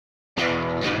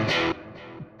Hi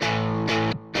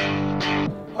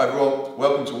everyone,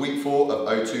 welcome to week 4 of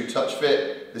O2 Touch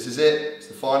Fit. This is it, it's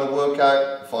the final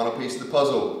workout, the final piece of the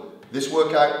puzzle. This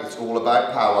workout, it's all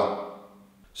about power.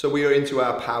 So we are into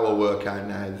our power workout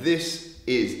now. This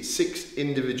is 6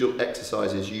 individual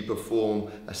exercises. You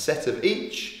perform a set of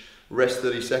each, rest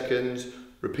 30 seconds,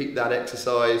 repeat that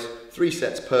exercise, 3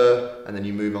 sets per, and then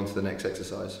you move on to the next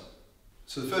exercise.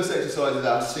 So the first exercise is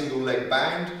our single leg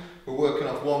bound. We're working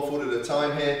off 1 foot at a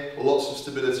time here, lots of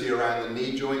stability around the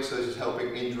knee joints, so this is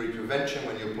helping injury prevention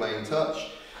when you're playing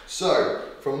touch. So,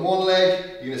 from one leg,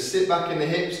 you're going to sit back in the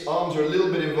hips, arms are a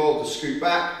little bit involved to scoot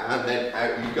back, and then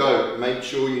out you go. Make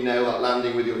sure you nail that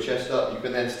landing with your chest up. You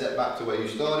can then step back to where you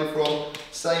started from.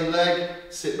 Same leg,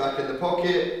 sit back in the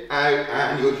pocket, out,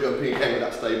 and you're jumping again with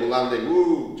that stable landing.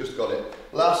 Woo, just got it.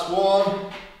 Last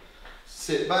one,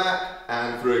 sit back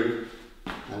and through,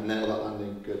 and nail that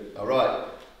landing. Good. All right.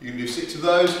 You can do 6 of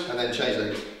those and then change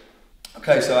legs.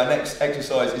 Okay, so our next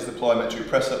exercise is the plyometric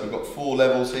press up. We've got 4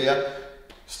 levels here.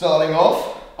 Starting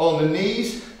off on the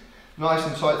knees, nice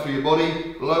and tight through your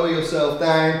body. Lower yourself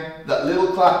down, that little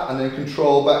clap, and then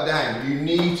control back down. You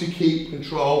need to keep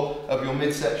control of your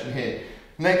midsection here.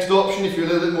 Next option, if you're a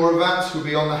little bit more advanced, will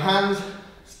be on the hands,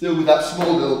 still with that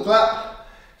small little clap.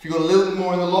 If you've got a little bit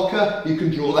more in the locker, you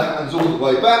can draw the hands all the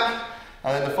way back.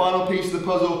 And then the final piece of the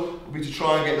puzzle will be to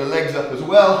try and get the legs up as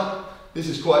well. This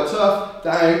is quite tough.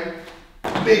 Down,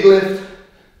 big lift,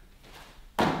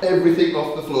 everything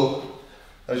off the floor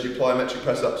as your plyometric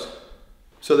press ups.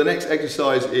 So the next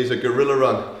exercise is a gorilla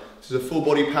run. This is a full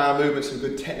body power movement, some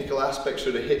good technical aspects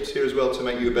to the hips here as well to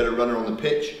make you a better runner on the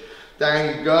pitch.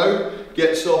 Down you go,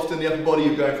 get soft in the upper body,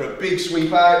 you're going for a big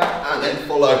sweep out and then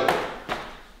follow.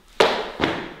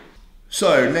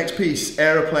 So, next piece,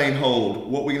 aeroplane hold.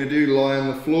 What we're going to do, lie on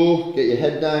the floor, get your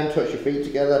head down, touch your feet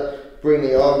together, bring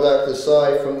the arms out to the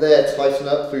side. From there, tighten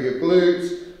up through your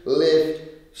glutes,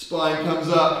 lift, spine comes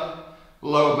up,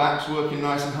 lower back's working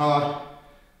nice and hard,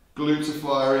 glutes are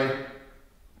firing,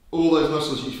 all those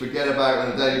muscles you forget about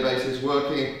on a daily basis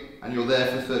working, and you're there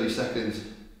for 30 seconds.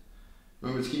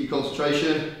 Remember to keep your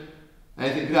concentration.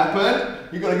 Anything could happen,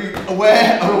 you've got to be aware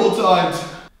at all times.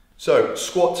 So,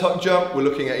 squat tuck jump, we're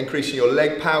looking at increasing your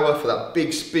leg power for that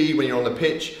big speed when you're on the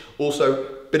pitch. Also,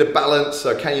 a bit of balance,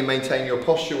 so can you maintain your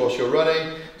posture whilst you're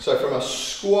running? So from a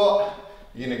squat,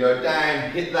 you're gonna go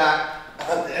down, hit that,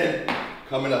 and then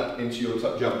coming up into your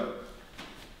tuck jump.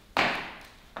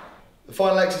 The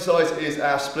final exercise is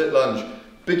our split lunge.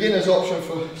 Beginner's option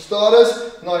for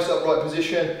starters, nice upright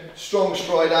position, strong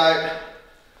stride out,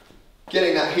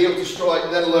 getting that heel to strike,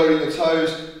 then lowering the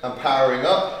toes and powering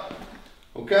up.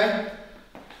 Okay,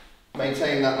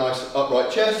 maintain that nice upright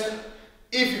chest.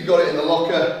 If you've got it in the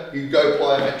locker, you go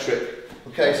plyometric.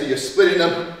 Okay, so you're splitting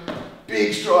them,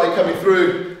 big stride coming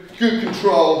through, good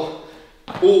control,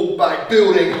 all back,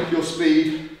 building your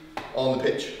speed on the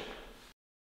pitch.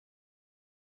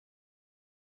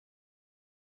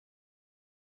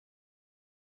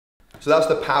 So that's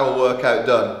the power workout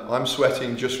done. I'm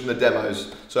sweating just from the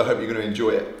demos, so I hope you're going to enjoy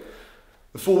it.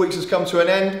 The 4 weeks has come to an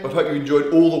end. I hope you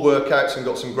enjoyed all the workouts and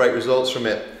got some great results from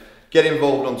it. Get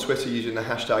involved on Twitter using the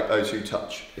hashtag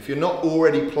O2Touch. If you're not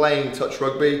already playing touch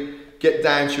rugby, get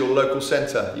down to your local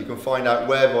centre. You can find out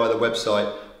where via the website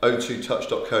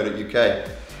o2touch.co.uk.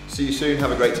 See you soon,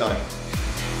 have a great time.